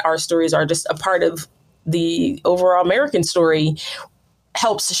sure that our stories are just a part of the overall American story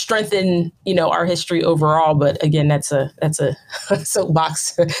helps strengthen, you know, our history overall. But again, that's a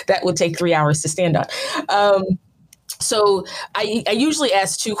soapbox that would take 3 hours to stand on. So I usually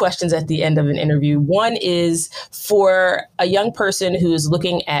ask two questions at the end of an interview. One is for a young person who is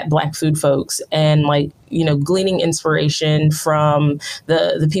looking at Black food folks and, like, you know, gleaning inspiration from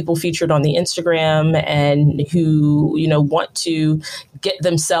the people featured on the Instagram, and who, you know, want to get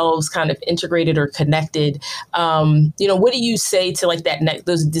themselves kind of integrated or connected. You know, what do you say to like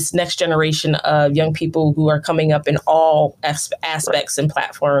this next generation of young people who are coming up in all aspects and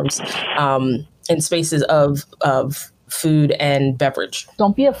platforms, and spaces of food and beverage?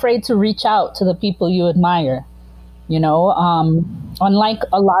 Don't be afraid to reach out to the people you admire. You know, unlike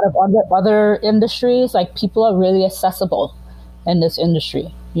a lot of other industries, like, people are really accessible in this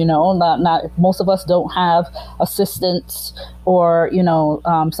industry. You know, not most of us don't have assistants or, you know,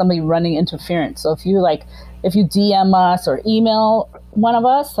 somebody running interference. So if you DM us or email one of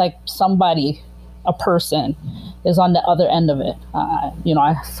us, like, somebody, a person is on the other end of it. You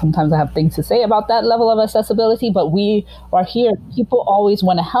know, sometimes I have things to say about that level of accessibility, but we are here. People always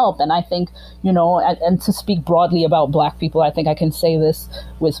want to help. And I think, you know, and to speak broadly about Black people, I think I can say this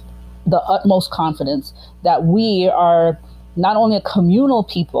with the utmost confidence, that we are not only a communal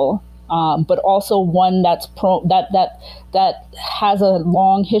people, but also one that's that has a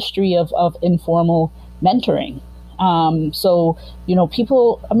long history of informal mentoring. So, you know,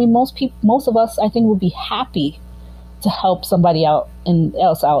 people, I mean, most of us, I think, would be happy to help somebody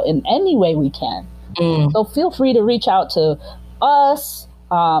else out in any way we can. So feel free to reach out to us,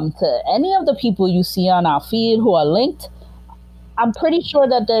 to any of the people you see on our feed who are linked. I'm pretty sure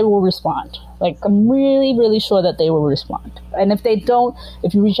that they will respond. Like, I'm really, really sure that they will respond. And if they don't,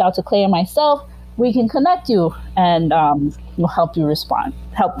 if you reach out to Clay and myself, we can connect you and we'll help you respond,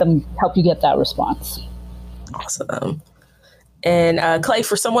 help you get that response. Awesome. And Clay,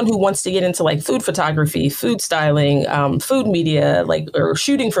 for someone who wants to get into like food photography, food styling, food media, like, or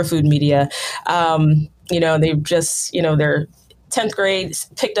shooting for food media, you know, they've just, you know, they're 10th grade,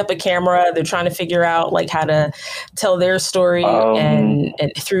 picked up a camera. They're trying to figure out like how to tell their story and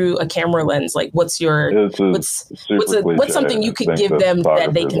through a camera lens. Like, what's something you could give them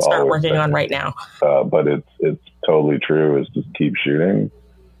that they can start working on right now? But it's totally true. Is just keep shooting.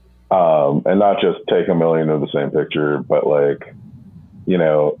 And not just take a million of the same picture, but, like, you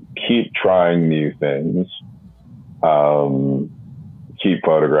know, keep trying new things. Keep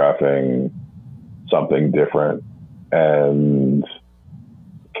photographing something different, and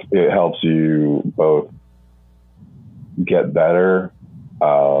it helps you both get better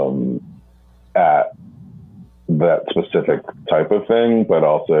at that specific type of thing, but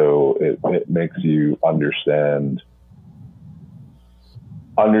also it makes you understand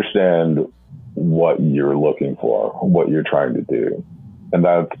what you're looking for, what you're trying to do. And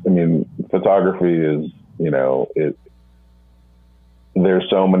that's, I mean, photography is, you know, there's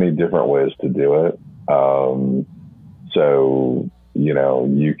so many different ways to do it. So, you know,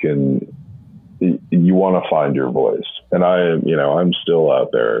 you want to find your voice. And I'm still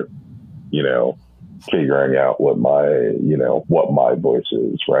out there, you know, figuring out what my voice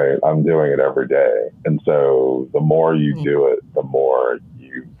is, right? I'm doing it every day. And so the more you do it, the more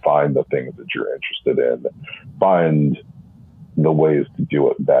you find the things that you're interested in, find the ways to do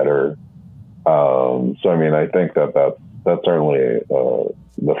it better. So, I mean, I think that's certainly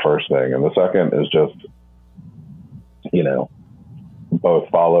the first thing. And the second is just, you know, both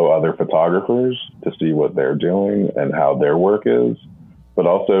follow other photographers to see what they're doing and how their work is. But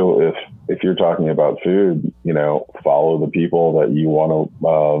also, if you're talking about food, you know, follow the people that you want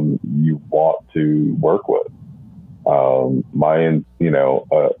to work with.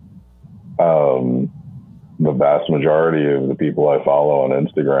 The vast majority of the people I follow on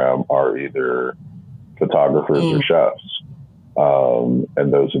Instagram are either photographers or chefs.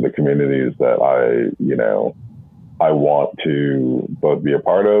 And those are the communities that I want to both be a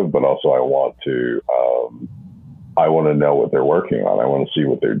part of, but also I want to I want to know what they're working on. I want to see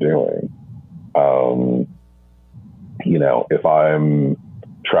what they're doing. You know, if I'm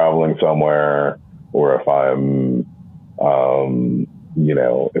traveling somewhere, or if I'm, you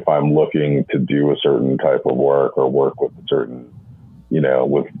know, if I'm looking to do a certain type of work or work with a certain, you know,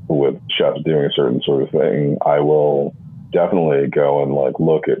 with chefs doing a certain sort of thing, I will definitely go and like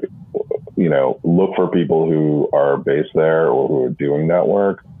look at, you know, look for people who are based there or who are doing that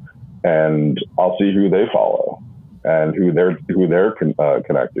work, and I'll see who they follow and who they're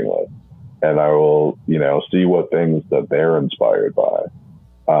connecting with, and I will, you know, see what things that they're inspired by,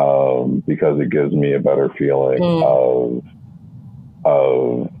 because it gives me a better feeling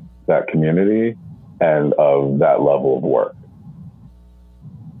of that community and of that level of work.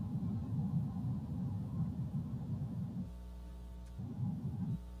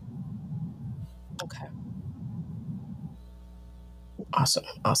 Okay.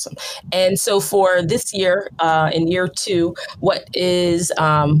 Awesome. And so for this year, in year 2,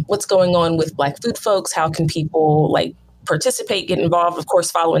 what's going on with Black Food Folks? How can people like participate, get involved? Of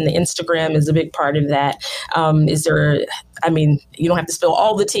course, following the Instagram is a big part of that. Is there, I mean, you don't have to spill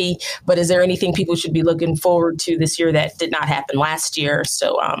all the tea, but is there anything people should be looking forward to this year that did not happen last year?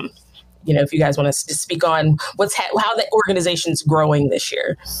 So, you know, if you guys want to speak on how the organization's growing this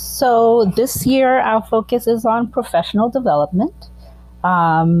year. So this year, our focus is on professional development,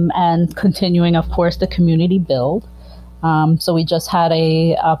 and continuing, of course, the community build. So we just had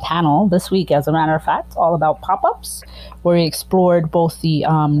a panel this week, as a matter of fact, all about pop-ups, where we explored both the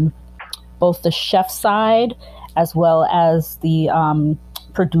chef side as well as the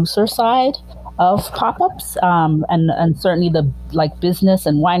producer side of pop-ups, and certainly the like business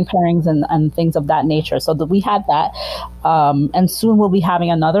and wine pairings and things of that nature. So that we had that, and soon we'll be having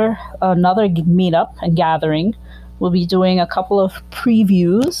another meetup and gathering. We'll be doing a couple of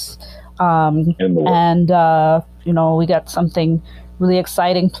previews, and you know, we got something really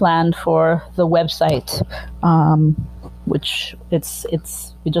exciting planned for the website, which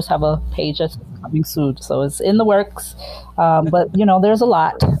we just have a page that's coming soon, so it's in the works. But you know, there's a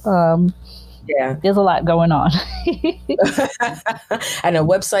lot. There's a lot going on. I know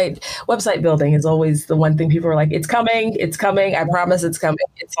website building is always the one thing people are like, it's coming. I promise it's coming.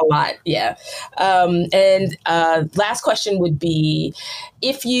 It's a lot. Yeah. And last question would be,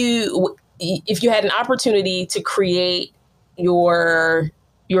 if you had an opportunity to create your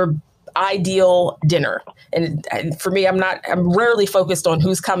ideal dinner, and for me, I'm rarely focused on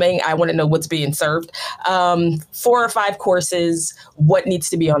who's coming. I want to know what's being served. 4 or 5 courses, what needs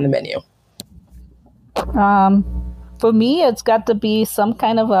to be on the menu? For me, it's got to be some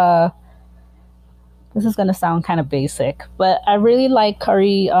kind of this is going to sound kind of basic, but I really like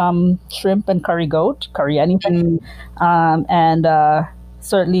curry shrimp and curry goat, curry anything, and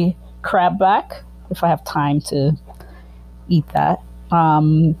certainly crab back if I have time to eat that.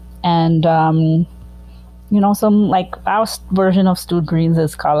 And you know, some like our version of stewed greens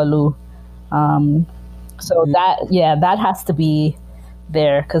is kalaloo. So that has to be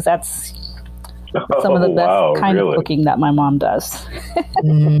there, because that's some of the best kind of cooking that my mom does.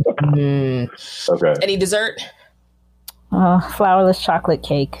 Okay. Any dessert? Flourless chocolate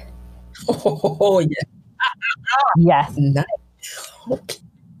cake. Oh yeah. Yes. Nice.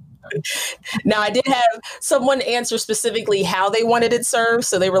 Now, I did have someone answer specifically how they wanted it served.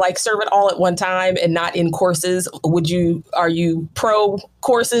 So they were like, serve it all at one time and not in courses. Are you pro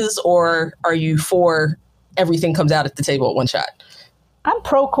courses, or are you for everything comes out at the table at one shot? I'm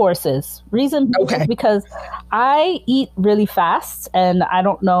pro courses. Reason is because I eat really fast, and I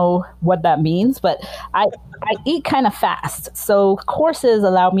don't know what that means, but I eat kind of fast. So courses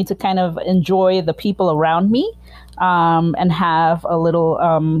allow me to kind of enjoy the people around me, and have a little,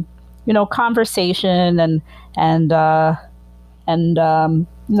 you know, conversation and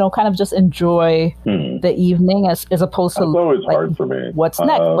you know, kind of just enjoy the evening as opposed to. It's always like, hard for me. What's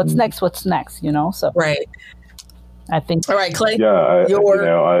next? What's next? You know, so right. I think. All right, Clay. Yeah, I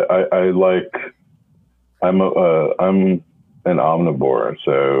like. I'm an omnivore,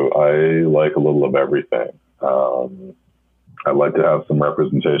 so I like a little of everything. I like to have some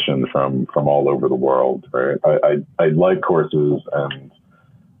representation from all over the world. Right. I like courses, and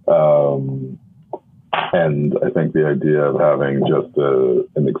I think the idea of having just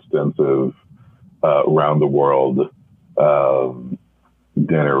an extensive round the world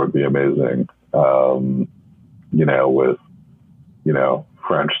dinner would be amazing. You know, with, you know,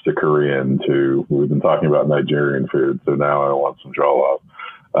 French to Korean to, we've been talking about Nigerian food, so now I want some jollof.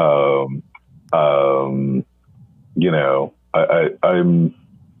 You know,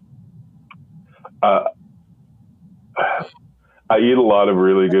 I eat a lot of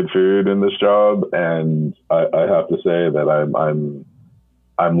really good food in this job, and I have to say that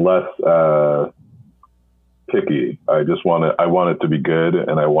I'm less picky. I want it to be good,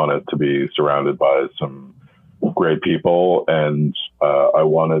 and I want it to be surrounded by some great people, and I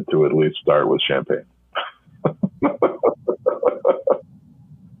want it to at least start with champagne.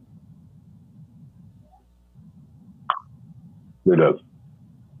 It does.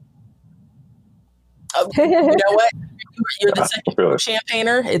 You know what? You're the second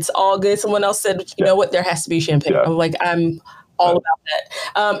champagner. It's all good. Someone else said, you know what? There has to be champagne. I'm like, I'm all about that.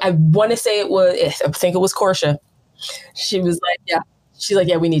 I want to say I think it was Portia. She was like, yeah. She's like,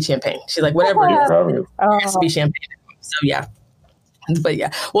 yeah, we need champagne. She's like, whatever it is, there has to be champagne. So yeah. But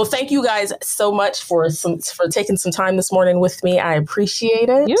yeah. Well, thank you guys so much for taking some time this morning with me. I appreciate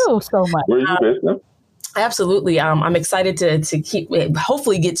it. You so much. Where are you based now? Absolutely. I'm excited to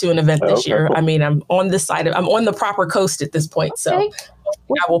hopefully get to an event this year. Cool. I mean, I'm on the proper coast at this point. So I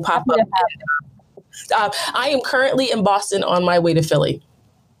will pop up. I am currently in Boston on my way to Philly.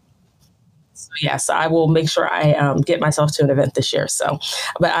 So yes, I will make sure I get myself to an event this year. So,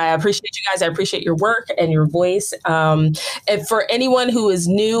 but I appreciate you guys. I appreciate your work and your voice. And for anyone who is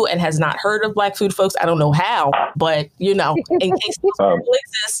new and has not heard of Black Food Folks, I don't know how, but in case people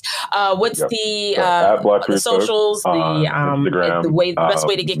exist, what's the socials, Instagram, the best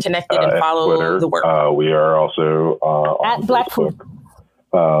way to get connected and follow Twitter, the work? We are also at Black Food.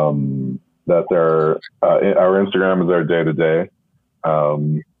 That's our Instagram is our day-to-day.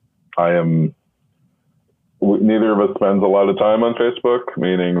 Neither of us spends a lot of time on Facebook,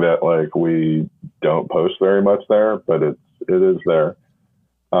 meaning that like we don't post very much there, but it is there.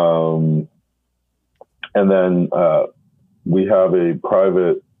 And then we have a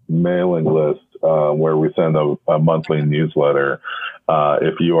private mailing list where we send a monthly newsletter.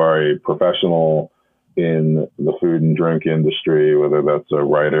 If you are a professional in the food and drink industry, whether that's a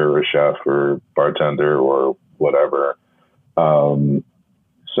writer, a chef, or bartender, or whatever,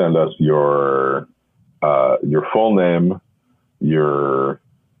 send us your full name, your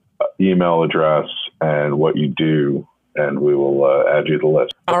email address, and what you do, and we will add you to the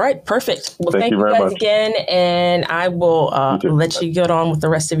list. All right, perfect. Well, thank you very much again, and I will let you get on with the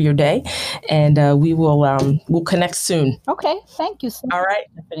rest of your day, and we'll connect soon. Okay, thank you so much. All right,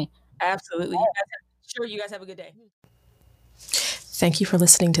 Tiffany. Absolutely. You guys have a good day. Thank you for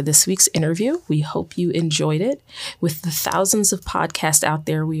listening to this week's interview. We hope you enjoyed it. With the thousands of podcasts out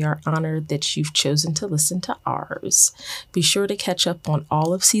there, we are honored that you've chosen to listen to ours. Be sure to catch up on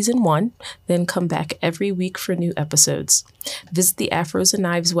all of season 1, then come back every week for new episodes. Visit the Afros and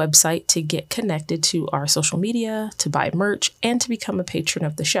Knives website to get connected to our social media, to buy merch, and to become a patron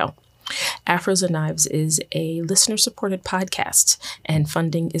of the show. Afros and Knives is a listener-supported podcast, and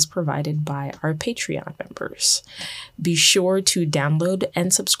funding is provided by our Patreon members. Be sure to download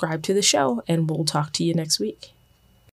and subscribe to the show, and we'll talk to you next week.